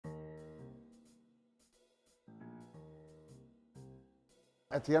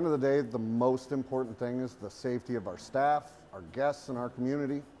At the end of the day, the most important thing is the safety of our staff, our guests, and our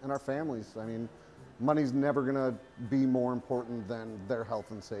community, and our families. I mean, money's never going to be more important than their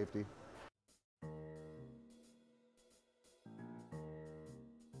health and safety.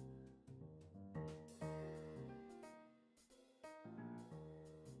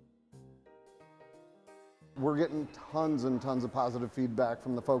 We're getting tons and tons of positive feedback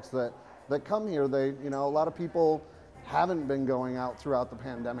from the folks that come here. A lot of people haven't been going out throughout the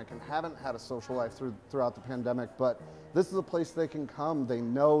pandemic and haven't had a social life throughout the pandemic, but this is a place they can come. They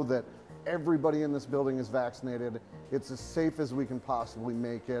know that everybody in this building is vaccinated. It's as safe as we can possibly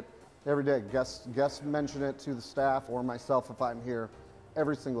make it. Every day, guests mention it to the staff or myself if I'm here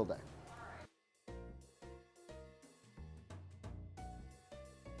every single day.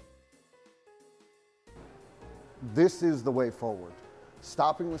 This is the way forward.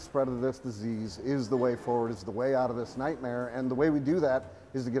 Stopping the spread of this disease is the way forward, is the way out of this nightmare, and the way we do that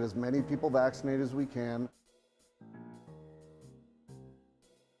is to get as many people vaccinated as we can.